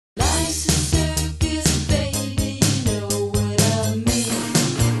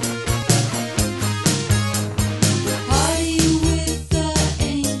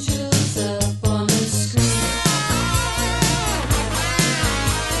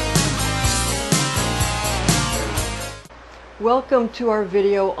Welcome to our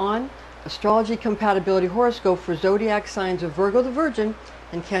video on Astrology Compatibility Horoscope for Zodiac signs of Virgo the Virgin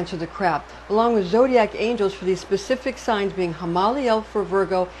and Cancer the Crab, along with Zodiac Angels for these specific signs being Hamaliel for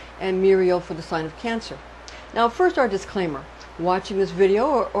Virgo and Muriel for the sign of Cancer. Now first, our disclaimer. Watching this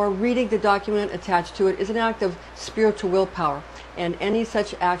video or reading the document attached to it is an act of spiritual willpower, and any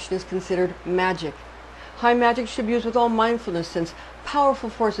such action is considered magic. High magic should be used with all mindfulness, since powerful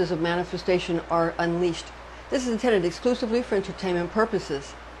forces of manifestation are unleashed. This is intended exclusively for entertainment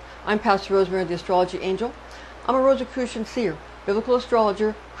purposes. I'm Pastor Rosemary, the Astrology Angel. I'm a Rosicrucian seer, biblical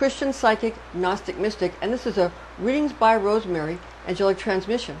astrologer, Christian psychic, Gnostic mystic, and this is a Readings by Rosemary angelic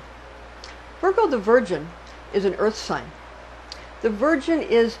transmission. Virgo the Virgin is an earth sign. The Virgin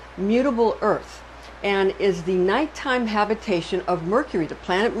is mutable earth and is the nighttime habitation of Mercury, the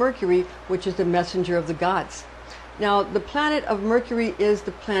planet Mercury, which is the messenger of the gods. Now, the planet of Mercury is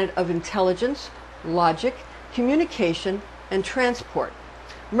the planet of intelligence, logic, communication, and transport.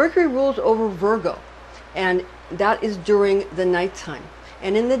 Mercury rules over Virgo, and that is during the nighttime.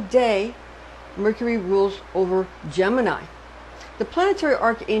 And in the day, Mercury rules over Gemini. The planetary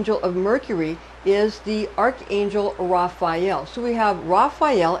archangel of Mercury is the Archangel Raphael. So we have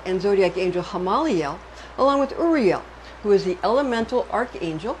Raphael and Zodiac Angel Hamaliel, along with Uriel, who is the elemental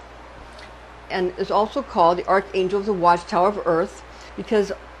archangel and is also called the Archangel of the Watchtower of Earth,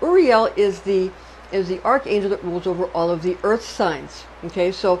 because Uriel is the archangel that rules over all of the earth signs.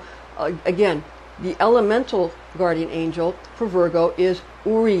 Okay, so again, the elemental guardian angel for Virgo is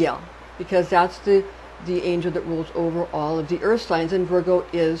Uriel, because that's the angel that rules over all of the earth signs, and Virgo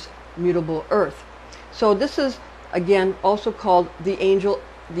is mutable earth. So this is again also called the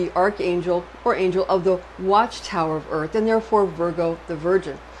archangel or angel of the watchtower of earth, and therefore Virgo the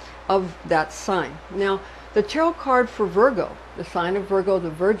Virgin of that sign. Now, the tarot card for Virgo, the sign of Virgo the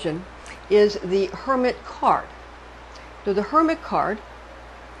Virgin, is the Hermit card. So the Hermit card,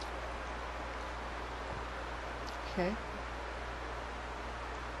 okay,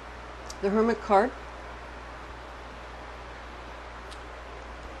 the Hermit card,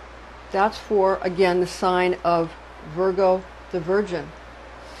 that's for, again, the sign of Virgo the Virgin.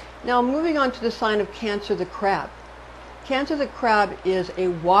 Now moving on to the sign of Cancer the Crab. Cancer the Crab is a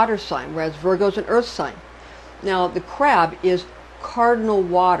water sign, whereas Virgo is an earth sign. Now the crab is cardinal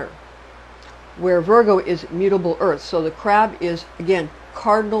water, where Virgo is mutable earth. So the crab is, again,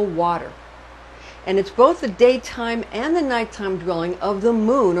 cardinal water. And it's both the daytime and the nighttime dwelling of the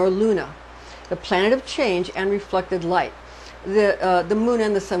moon or Luna, the planet of change and reflected light. The moon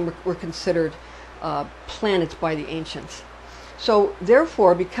and the sun were considered planets by the ancients. So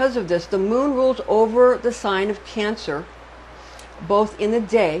therefore, because of this, the moon rules over the sign of Cancer, both in the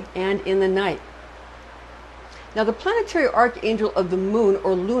day and in the night. Now, the planetary archangel of the moon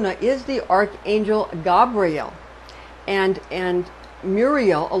or Luna is the Archangel Gabriel, and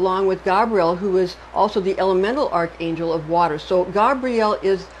Muriel, along with Gabriel, who is also the elemental archangel of water. So Gabriel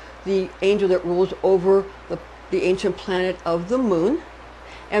is the angel that rules over the ancient planet of the moon,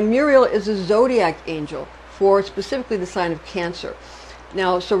 and Muriel is a zodiac angel for specifically the sign of Cancer.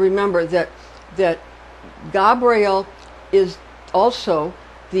 Now, so remember that Gabriel is also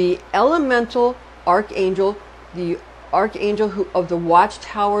the elemental archangel, the archangel of the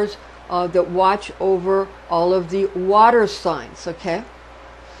watchtowers that watch over all of the water signs. Okay,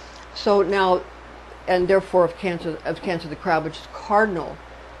 so now, and therefore of Cancer the Crab, which is cardinal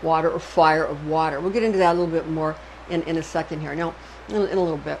water or fire of water. We'll get into that a little bit more in a second here. Now, in a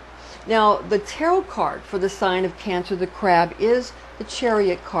little bit. Now, the tarot card for the sign of Cancer the Crab is the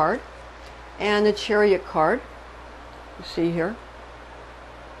Chariot card, and the Chariot card, you see here,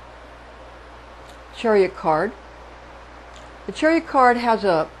 Chariot card. The Chariot card has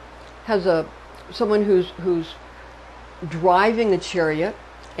someone who's driving the chariot,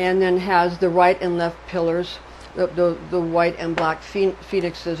 and then has the right and left pillars, the white and black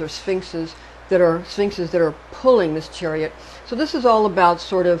phoenixes or sphinxes that are pulling this chariot. So this is all about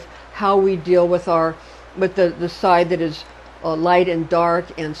sort of how we deal with the side that is light and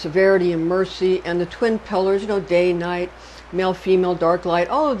dark, and severity and mercy, and the twin pillars, day, night, male, female, dark, light,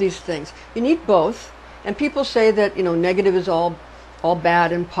 all of these things. You need both. And people say that, negative is all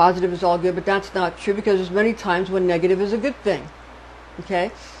bad and positive is all good, but that's not true, because there's many times when negative is a good thing.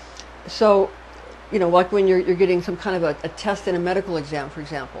 Okay? So, like when you're getting some kind of a test in a medical exam, for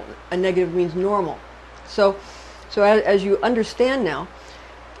example, a negative means normal. So as you understand now,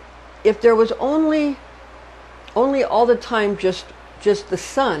 if there was only all the time just the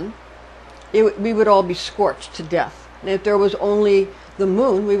sun, we would all be scorched to death. And if there was only the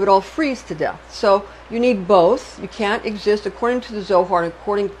moon, we would all freeze to death. So you need both. You can't exist, according to the Zohar and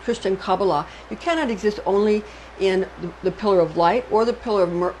according to Christian Kabbalah, you cannot exist only in the pillar of light or the pillar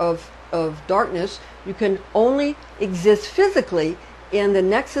of darkness. You can only exist physically in the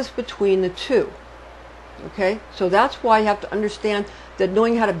nexus between the two. Okay? So that's why you have to understand that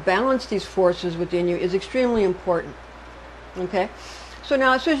knowing how to balance these forces within you is extremely important. Okay? So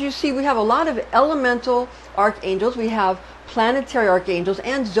now, so as you see, we have a lot of elemental archangels. We have planetary archangels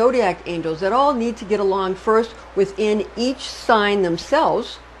and zodiac angels that all need to get along first within each sign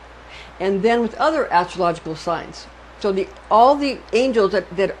themselves, and then with other astrological signs. So all the angels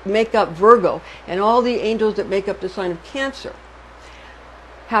that make up Virgo and all the angels that make up the sign of Cancer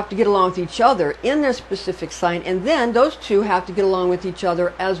have to get along with each other in their specific sign, and then those two have to get along with each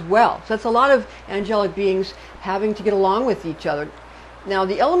other as well. So that's a lot of angelic beings having to get along with each other. Now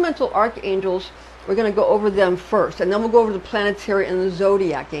the elemental archangels, we're going to go over them first, and then we'll go over the planetary and the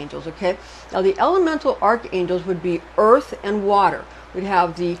zodiac angels, okay? Now the elemental archangels would be earth and water. We'd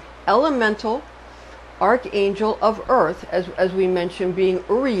have the elemental archangel of earth, as we mentioned, being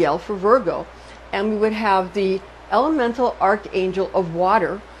Uriel for Virgo, and we would have the elemental archangel of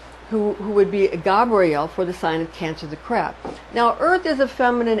water, who would be Gabriel for the sign of Cancer, the crab. Now earth is a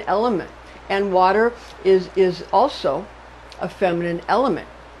feminine element, and water is also a feminine element.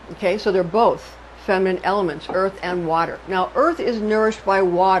 Okay, so they're both feminine elements, earth and water. Now earth is nourished by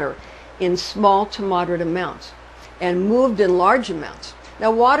water in small to moderate amounts and moved in large amounts.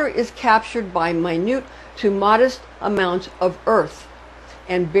 Now water is captured by minute to modest amounts of earth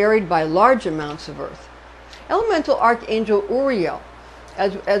and buried by large amounts of earth. Elemental archangel Uriel,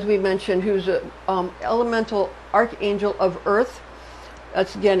 as we mentioned, who's an elemental archangel of earth.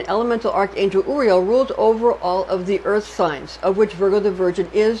 That's again, elemental archangel Uriel rules over all of the earth signs, of which Virgo the Virgin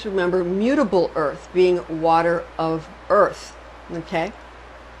is, remember, mutable earth, being water of earth. Okay?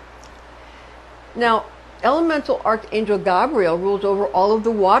 Now, elemental archangel Gabriel rules over all of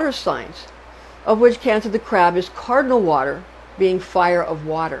the water signs, of which Cancer the crab is cardinal water, being fire of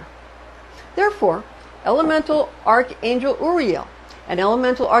water. Therefore, elemental archangel Uriel and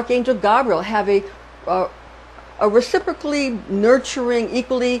elemental archangel Gabriel have a reciprocally nurturing,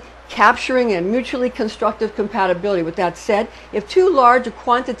 equally capturing, and mutually constructive compatibility. With that said, if too large a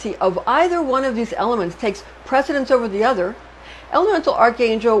quantity of either one of these elements takes precedence over the other, elemental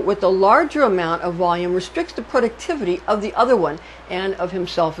archangel with a larger amount of volume restricts the productivity of the other one and of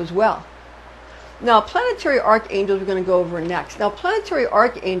himself as well. Now, planetary archangels we're going to go over next. Now, planetary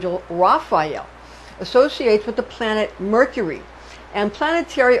archangel Raphael associates with the planet Mercury, and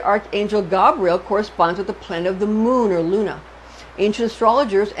planetary archangel Gabriel corresponds with the planet of the moon, or Luna. Ancient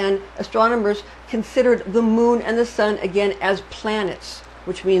astrologers and astronomers considered the moon and the sun again as planets,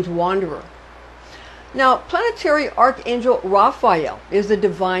 which means wanderer. Now, planetary archangel Raphael is the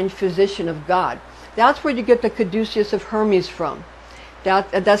divine physician of God. That's where you get the caduceus of Hermes from.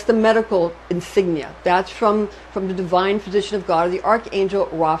 That's the medical insignia. That's from the divine physician of God, or the archangel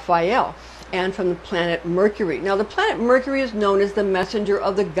Raphael, and from the planet Mercury. Now, the planet Mercury is known as the messenger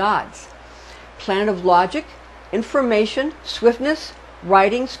of the gods, planet of logic, information, swiftness,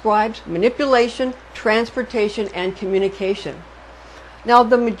 writing, scribes, manipulation, transportation, and communication. Now,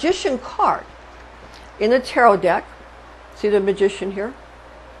 the magician card in the tarot deck, see the magician here?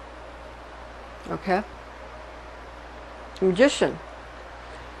 Okay. Magician.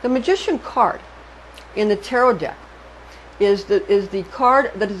 The magician card in the tarot deck is the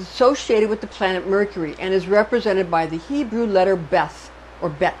card that is associated with the planet Mercury and is represented by the Hebrew letter Beth, or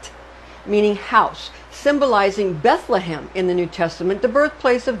Bet, meaning house, symbolizing Bethlehem in the New Testament, the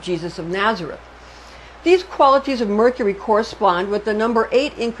birthplace of Jesus of Nazareth. These qualities of Mercury correspond with the number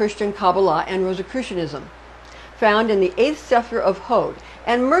 8 in Christian Kabbalah and Rosicrucianism, found in the 8th Sephirah of H.O.A.F,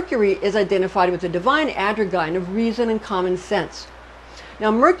 and Mercury is identified with the divine adragyne of reason and common sense.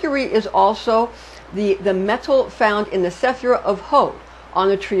 Now, Mercury is also the metal found in the Sephirah of H.O.A.F on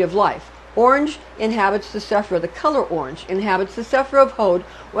the Tree of Life. Orange inhabits the Sephirah, the color orange inhabits the Sephirah of H.O.A.F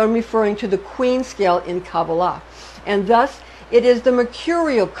when referring to the Queen scale in Kabbalah. And thus, it is the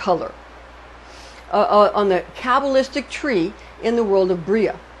mercurial color on the Kabbalistic tree in the world of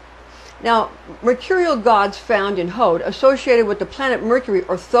Bria. Now, mercurial gods found in H.O.A.F associated with the planet Mercury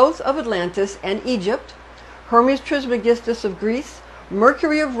are Thoth of Atlantis and Egypt, Hermes Trismegistus of Greece,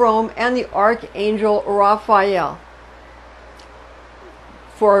 Mercury of Rome, and the Archangel Raphael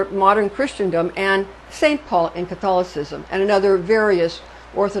for modern Christendom, and St. Paul in Catholicism, and in other various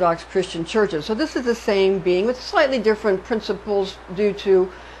Orthodox Christian churches. So this is the same being with slightly different principles due to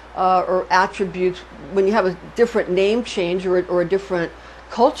or attributes when you have a different name change or a different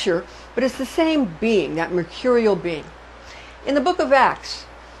culture, but it's the same being, that mercurial being. In the book of Acts,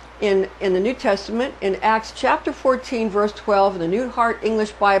 in the New Testament, in Acts chapter 14, verse 12, in the New Heart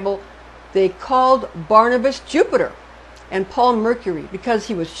English Bible, they called Barnabas Jupiter and Paul Mercury because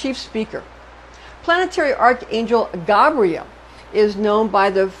he was chief speaker. Planetary archangel Gabriel is known by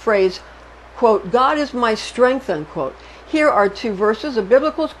the phrase, quote, God is my strength, unquote. Here are two verses of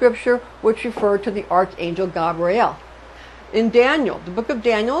biblical scripture which refer to the archangel Gabriel. In Daniel, the book of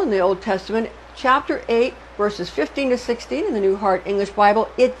Daniel in the Old Testament, chapter 8, verses 15 to 16 in the New Heart English Bible,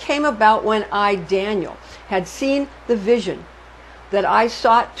 it came about when I, Daniel, had seen the vision, that I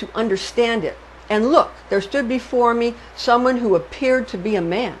sought to understand it. And look, there stood before me someone who appeared to be a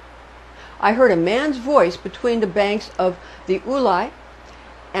man. I heard a man's voice between the banks of the A.O.L.F.I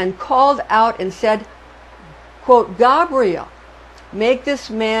and called out and said, quote, Gabriel, make this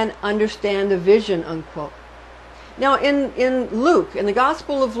man understand the vision, unquote. Now in Luke, in the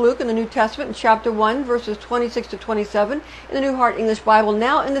Gospel of Luke in the New Testament, in chapter 1, verses 26 to 27, in the New Heart English Bible,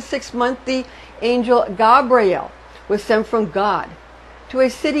 now in the 6th month, the angel Gabriel was sent from God to a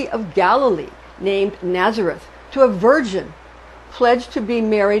city of Galilee named Nazareth, to a virgin pledged to be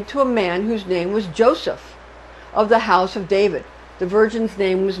married to a man whose name was Joseph, of the house of David. The virgin's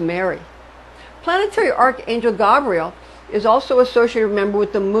name was Mary. Planetary archangel Gabriel is also associated, remember,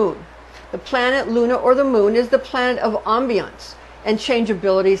 with the moon. The planet Luna, or the moon, is the planet of ambiance and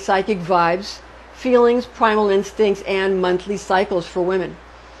changeability, psychic vibes, feelings, primal instincts, and monthly cycles for women.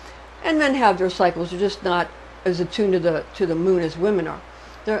 And men have their cycles, they're just not as attuned to the moon as women are.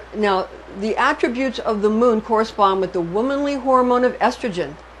 Now, the attributes of the moon correspond with the womanly hormone of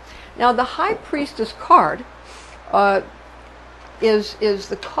estrogen. Now, the High Priestess card is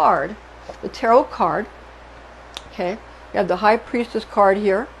the card, the tarot card. Okay, you have the High Priestess card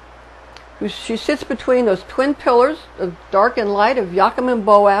here. She sits between those twin pillars of dark and light of Joachim and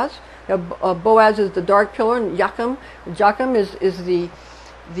Boaz. Boaz is the dark pillar, and Joachim is the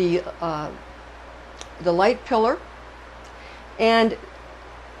light pillar. And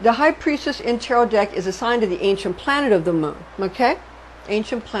the High Priestess in Tarot deck is assigned to the ancient planet of the moon. Okay,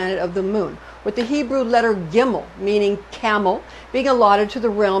 ancient planet of the moon, with the Hebrew letter Gimel, meaning camel, being allotted to the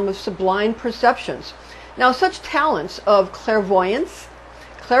realm of sublime perceptions. Now, such talents of clairvoyance,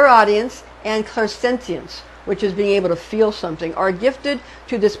 clairaudience, and clairsentience, which is being able to feel something, are gifted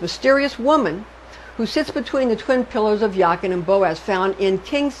to this mysterious woman who sits between the twin pillars of Joachim and Boaz, found in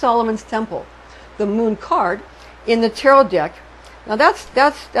King Solomon's temple. The moon card in the tarot deck. Now that's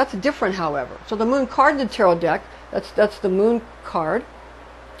different, however. So the moon card in the tarot deck, that's the moon card.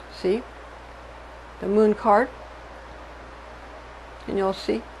 See? The moon card. Can you all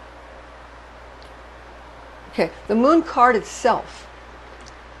see? Okay, the moon card itself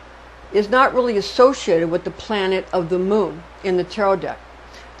is not really associated with the planet of the moon in the tarot deck.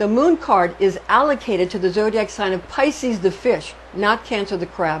 The moon card is allocated to the zodiac sign of Pisces the fish, not Cancer the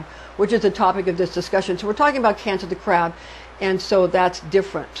crab, which is the topic of this discussion. So we're talking about Cancer the crab, and so that's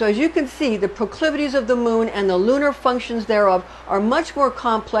different. So as you can see, the proclivities of the moon and the lunar functions thereof are much more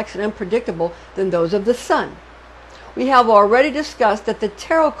complex and unpredictable than those of the sun. We have already discussed that the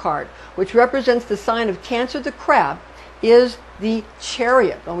tarot card, which represents the sign of Cancer the crab, is the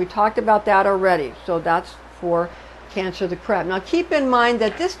Chariot, and we talked about that already. So that's for Cancer the crab. Now keep in mind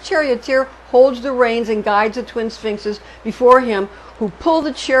that this charioteer holds the reins and guides the twin sphinxes before him who pull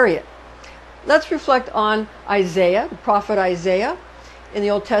the chariot. Let's reflect on Isaiah, the prophet Isaiah in the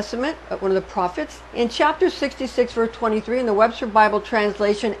Old Testament, one of the prophets, in chapter 66, verse 23 in the Webster Bible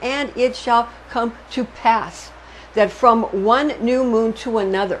translation, and it shall come to pass that from one new moon to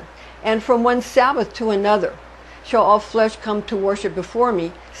another, and from one Sabbath to another, shall all flesh come to worship before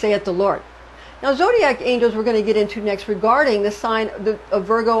me, saith the Lord. Now, zodiac angels we're going to get into next regarding the sign of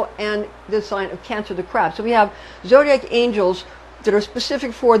Virgo and the sign of Cancer the crab. So we have zodiac angels that are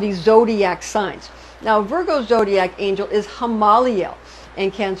specific for the zodiac signs. Now, Virgo's zodiac angel is Hamaliel,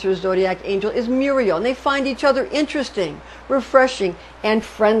 and Cancer's zodiac angel is Muriel, and they find each other interesting, refreshing, and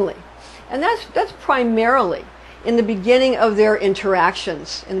friendly. And that's primarily in the beginning of their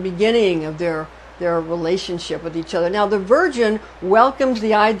interactions, in the beginning of their relationship with each other. Now, the Virgin welcomes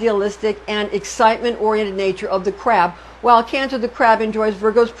the idealistic and excitement-oriented nature of the crab, while Cancer the crab enjoys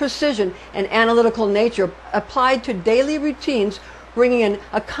Virgo's precision and analytical nature applied to daily routines, bringing an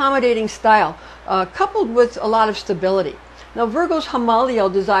accommodating style, coupled with a lot of stability. Now, Virgo's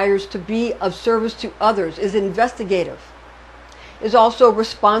Hamaliel desires to be of service to others, is investigative, is also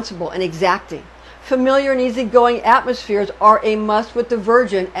responsible and exacting. Familiar and easygoing atmospheres are a must with the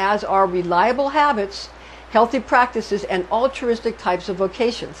Virgin, as are reliable habits, healthy practices, and altruistic types of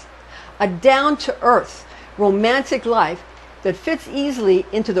vocations. A down-to-earth, romantic life that fits easily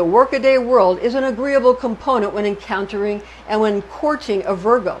into the workaday world is an agreeable component when encountering and when courting a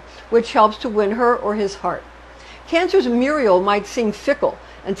Virgo, which helps to win her or his heart. Cancer's Muriel might seem fickle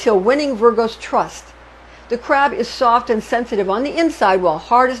until winning Virgo's trust. The crab is soft and sensitive on the inside, while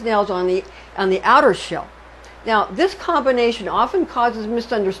hard as nails on the outer shell. Now, this combination often causes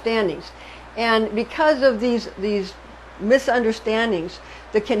misunderstandings, and because of these misunderstandings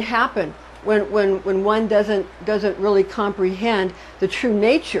that can happen when one doesn't really comprehend the true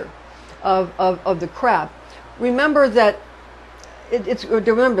nature of the crab. Remember that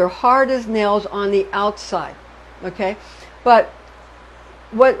remember, they're hard as nails on the outside, okay? But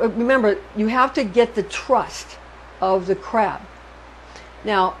remember, you have to get the trust of the crab.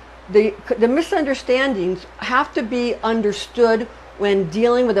 Now, the misunderstandings have to be understood when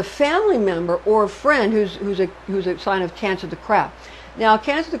dealing with a family member or a friend who's a sign of Cancer the Crab. Now,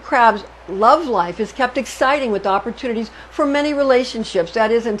 Cancer the Crab's love life is kept exciting with opportunities for many relationships.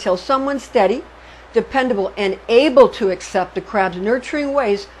 That is, until someone steady, dependable, and able to accept the crab's nurturing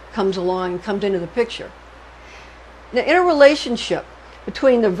ways comes along and comes into the picture. Now, in a relationship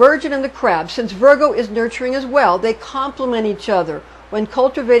between the Virgin and the crab, since Virgo is nurturing as well, they complement each other when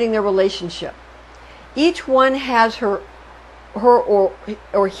cultivating their relationship. Each one has her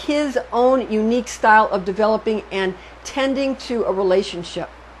or his own unique style of developing and tending to a relationship.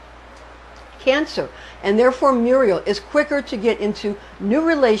 Cancer, and therefore Muriel, is quicker to get into new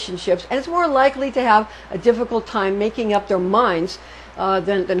relationships and is more likely to have a difficult time making up their minds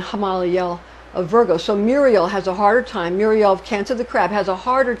than Hamaliel of Virgo. So Muriel has a harder time, Muriel of Cancer the Crab has a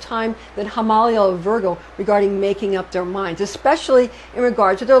harder time than Hamaliel of Virgo regarding making up their minds, especially in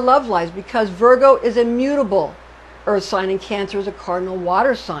regard to their love lives, because Virgo is a mutable earth sign and Cancer is a cardinal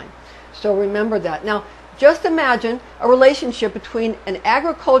water sign. So remember that. Now, just imagine a relationship between an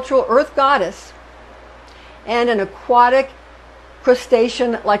agricultural earth goddess and an aquatic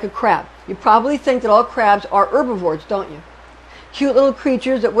crustacean like a crab. You probably think that all crabs are herbivores, don't you? Cute little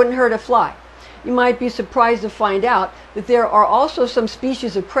creatures that wouldn't hurt a fly. You might be surprised to find out that there are also some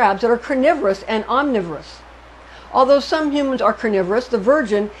species of crabs that are carnivorous and omnivorous. Although some humans are carnivorous, the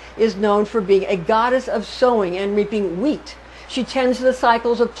Virgin is known for being a goddess of sowing and reaping wheat. She tends to the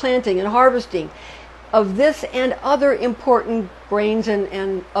cycles of planting and harvesting of this and other important grains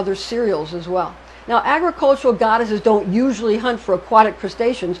and other cereals as well. Now, agricultural goddesses don't usually hunt for aquatic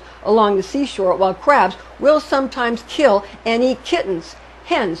crustaceans along the seashore, while crabs will sometimes kill and eat kittens,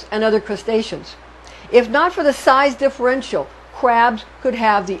 hens, and other crustaceans. If not for the size differential, crabs could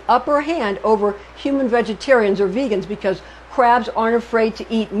have the upper hand over human vegetarians or vegans, because crabs aren't afraid to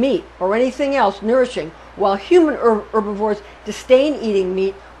eat meat or anything else nourishing, while human herbivores disdain eating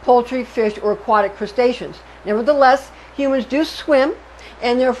meat, poultry, fish, or aquatic crustaceans. Nevertheless, humans do swim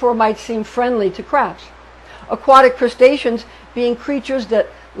and therefore might seem friendly to crabs. Aquatic crustaceans, being creatures that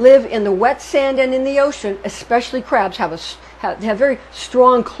live in the wet sand and in the ocean, especially crabs, have very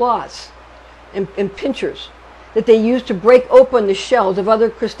strong claws and pinchers that they use to break open the shells of other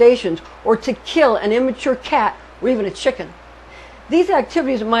crustaceans or to kill an immature cat or even a chicken. These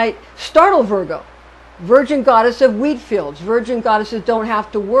activities might startle Virgo, virgin goddess of wheat fields. Virgin goddesses don't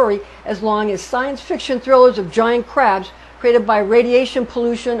have to worry as long as science fiction thrillers of giant crabs created by radiation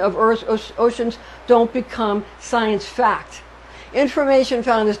pollution of Earth's oceans don't become science fact. Information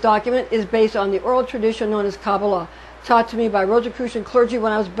found in this document is based on the oral tradition known as Kabbalah, taught to me by Rosicrucian clergy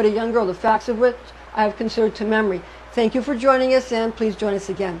when I was but a young girl, the facts of which I have considered to memory. Thank you for joining us, and please join us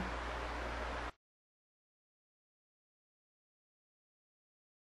again.